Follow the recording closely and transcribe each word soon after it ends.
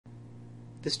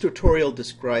This tutorial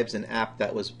describes an app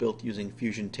that was built using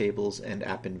Fusion Tables and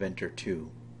App Inventor 2.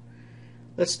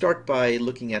 Let's start by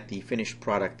looking at the finished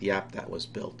product, the app that was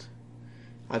built.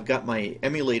 I've got my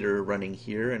emulator running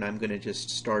here, and I'm going to just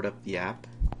start up the app.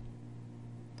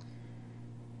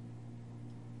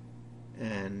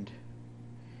 And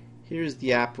here's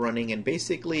the app running, and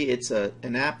basically it's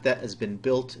an app that has been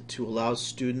built to allow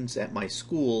students at my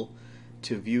school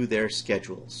to view their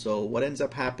schedule. So what ends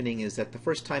up happening is that the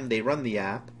first time they run the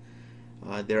app,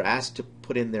 they're asked to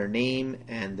put in their name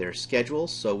and their schedule.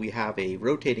 So we have a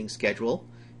rotating schedule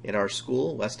at our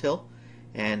school, West Hill,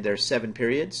 and there's 7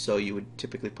 periods. So you would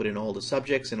typically put in all the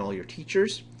subjects and all your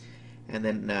teachers, and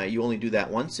then you only do that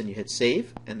once and you hit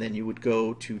save, and then you would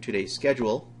go to today's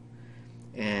schedule.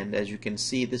 And as you can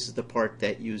see, this is the part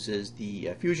that uses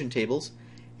the Fusion tables,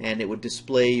 and it would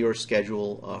display your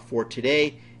schedule for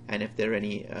today. And if there are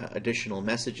any additional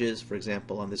messages, for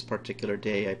example, on this particular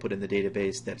day I put in the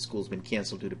database that school's been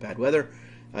canceled due to bad weather,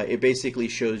 it basically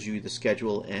shows you the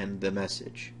schedule and the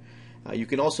message. You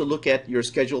can also look at your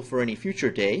schedule for any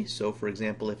future day. So for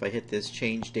example, if I hit this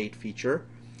change date feature,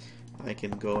 I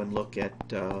can go and look at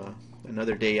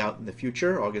another day out in the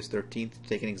future, August 13th to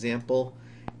take an example,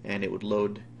 and it would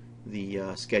load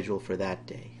the schedule for that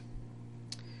day.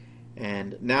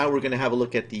 And now we're going to have a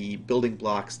look at the building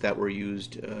blocks that were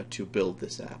used to build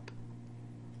this app.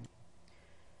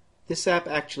 This app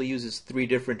actually uses 3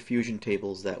 different Fusion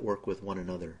tables that work with one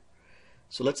another.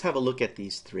 So let's have a look at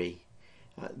these 3.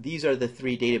 These are the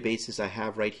 3 databases I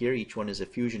have right here. Each one is a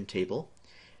Fusion table.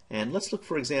 And let's look,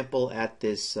 for example, at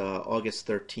this August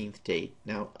 13th date.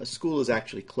 Now, a school is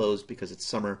actually closed because it's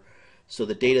summer, so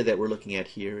the data that we're looking at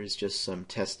here is just some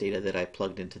test data that I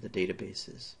plugged into the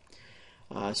databases.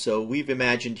 So we've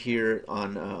imagined here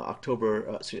on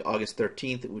August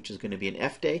 13th, which is going to be an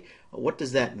F day. What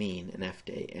does that mean, an F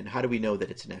day, and how do we know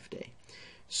that it's an F day?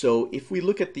 So if we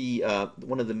look at the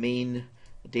one of the main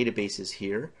databases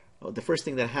here, the first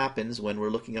thing that happens when we're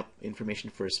looking up information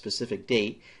for a specific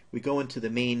date, we go into the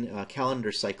main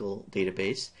calendar cycle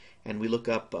database and we look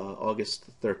up August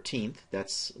 13th.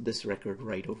 That's this record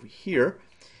right over here,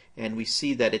 and we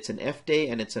see that it's an F day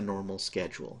and it's a normal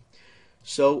schedule.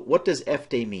 So what does F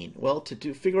day mean? Well,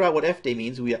 to figure out what F day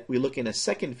means, we look in a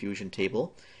second Fusion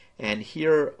table, and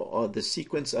here the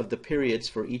sequence of the periods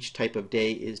for each type of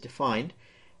day is defined,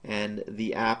 and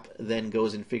the app then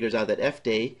goes and figures out that F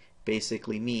day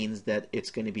basically means that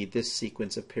it's going to be this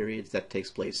sequence of periods that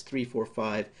takes place, 3, 4,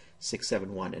 5, 6,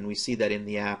 7, 1, and we see that in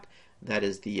the app. That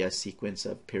is the sequence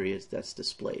of periods that's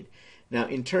displayed. Now,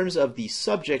 in terms of the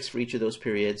subjects for each of those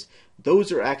periods,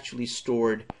 those are actually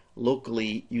stored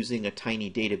locally using a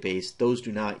tiny database. Those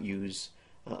do not use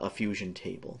a Fusion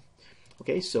table.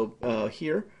 Okay, so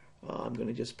here I'm going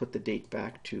to just put the date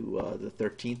back to the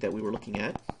 13th that we were looking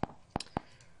at.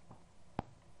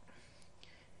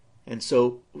 And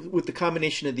so with the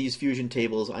combination of these Fusion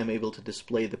tables, I'm able to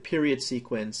display the period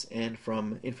sequence, and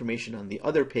from information on the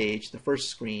other page, the first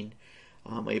screen,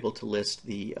 I'm able to list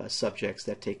the subjects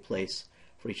that take place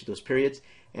for each of those periods.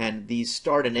 And these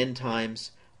start and end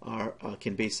times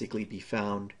can basically be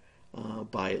found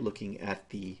by looking at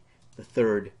the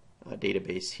third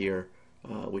database here,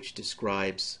 which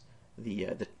describes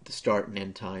the start and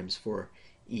end times for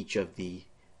each of the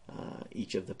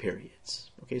periods.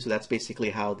 Okay, so that's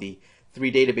basically how the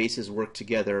 3 databases work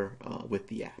together with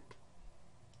the app.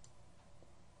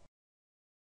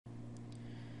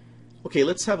 Okay,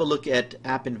 let's have a look at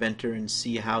App Inventor and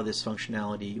see how this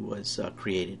functionality was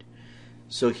created.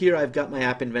 So here I've got my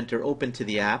App Inventor open to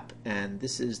the app, and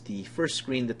this is the first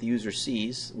screen that the user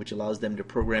sees, which allows them to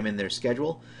program in their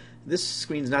schedule. This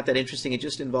screen's not that interesting. It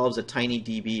just involves a tiny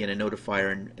DB and a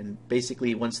notifier, and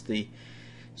basically once the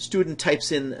student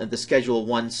types in the schedule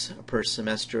once per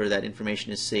semester, that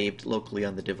information is saved locally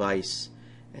on the device,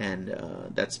 and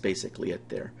that's basically it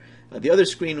there. The other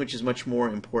screen, which is much more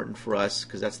important for us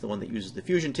because that's the one that uses the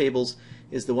Fusion tables,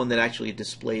 is the one that actually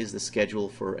displays the schedule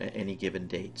for any given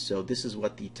date. So this is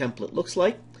what the template looks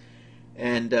like,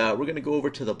 and we're going to go over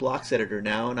to the blocks editor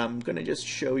now, and I'm going to just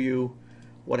show you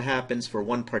what happens for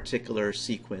one particular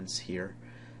sequence here.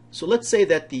 So let's say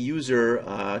that the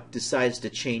user decides to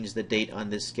change the date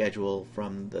on this schedule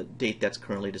from the date that's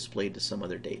currently displayed to some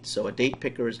other date. So a date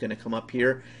picker is going to come up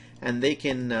here, and they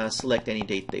can select any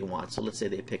date they want. So let's say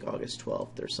they pick August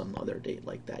 12th or some other date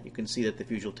like that. You can see that the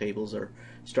Fusion tables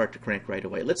start to crank right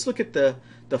away. Let's look at the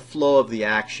flow of the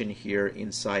action here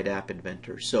inside App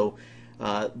Inventor. So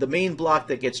the main block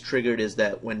that gets triggered is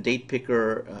that when date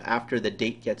picker, after the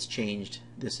date gets changed,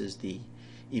 this is the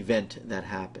event that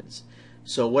happens.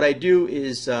 So what I do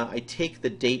is I take the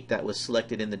date that was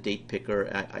selected in the date picker,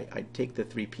 I take the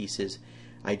 3 pieces,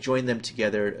 I join them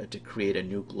together to create a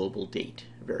new global date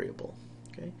variable.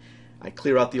 Okay, I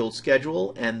clear out the old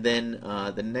schedule, and then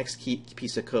the next key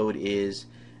piece of code is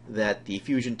that the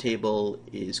Fusion table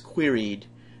is queried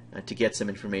to get some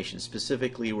information.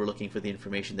 Specifically, we're looking for the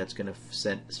information that's going to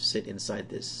sit inside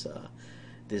this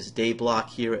this day block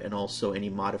here, and also any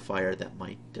modifier that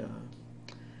might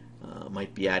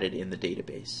be added in the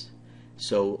database.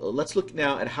 So let's look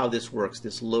now at how this works,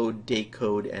 this load day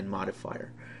code and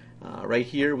modifier. Right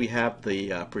here we have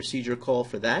the procedure call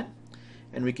for that,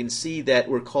 and we can see that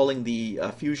we're calling the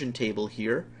Fusion table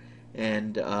here,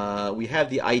 and we have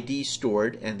the ID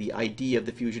stored, and the ID of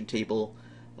the Fusion table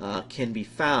can be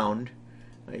found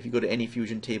if you go to any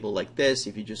Fusion table like this.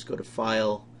 If you just go to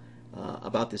File,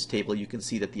 About this table, you can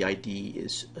see that the ID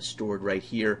is stored right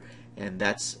here, and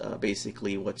that's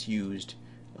basically what's used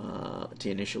to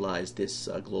initialize this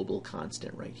global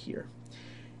constant right here.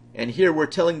 And here we're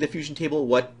telling the Fusion table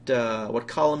what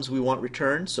columns we want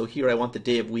returned. So here I want the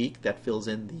day of week. That fills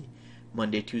in the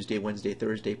Monday, Tuesday, Wednesday,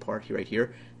 Thursday part right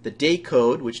here. The day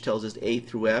code, which tells us A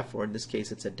through F, or in this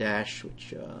case it's a dash,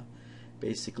 which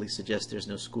basically suggests there's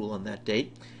no school on that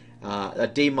date. A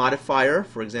day modifier,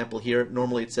 for example here,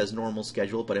 normally it says normal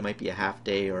schedule, but it might be a half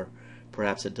day or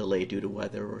perhaps a delay due to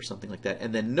weather or something like that.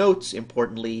 And then notes,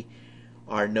 importantly,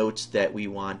 are notes that we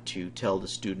want to tell the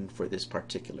student for this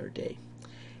particular day.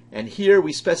 And here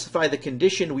we specify the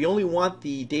condition. We only want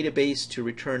the database to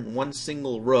return one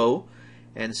single row,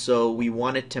 and so we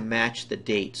want it to match the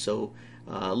date. So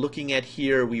looking at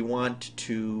here, we want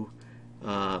to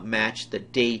match the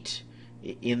date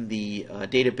in the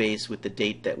database with the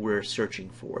date that we're searching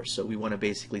for. So we want to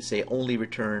basically say only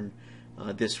return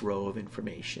this row of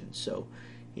information. So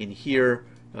in here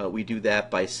we do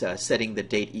that by setting the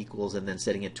date equals and then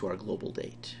setting it to our global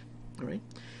date. All right.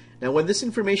 Now when this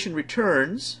information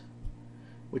returns,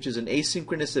 which is an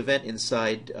asynchronous event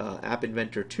inside App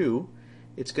Inventor 2,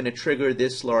 it's going to trigger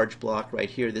this large block right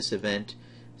here, this event.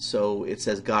 So it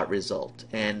says got result.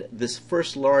 And this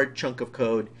first large chunk of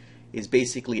code is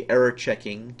basically error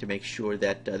checking to make sure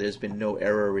that there's been no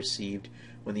error received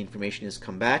when the information has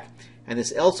come back. And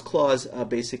this else clause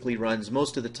basically runs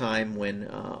most of the time when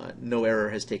no error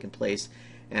has taken place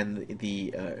and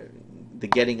the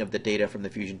getting of the data from the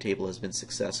Fusion table has been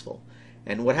successful.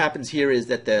 And what happens here is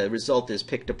that the result is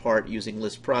picked apart using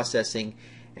list processing,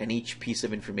 and each piece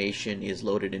of information is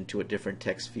loaded into a different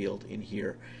text field in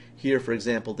here. Here, for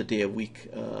example, the day of week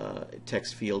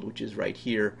text field, which is right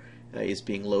here, is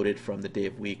being loaded from the day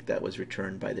of week that was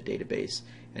returned by the database.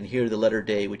 And here the letter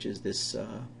day, which is this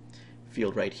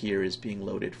field right here, is being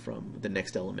loaded from the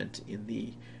next element in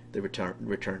the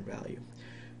return value.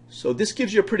 So this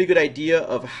gives you a pretty good idea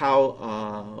of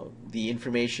how the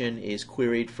information is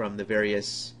queried from the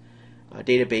various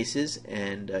databases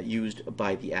and used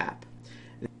by the app.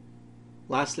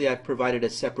 Lastly, I've provided a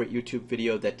separate YouTube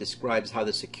video that describes how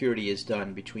the security is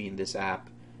done between this app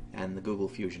and the Google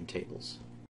Fusion tables.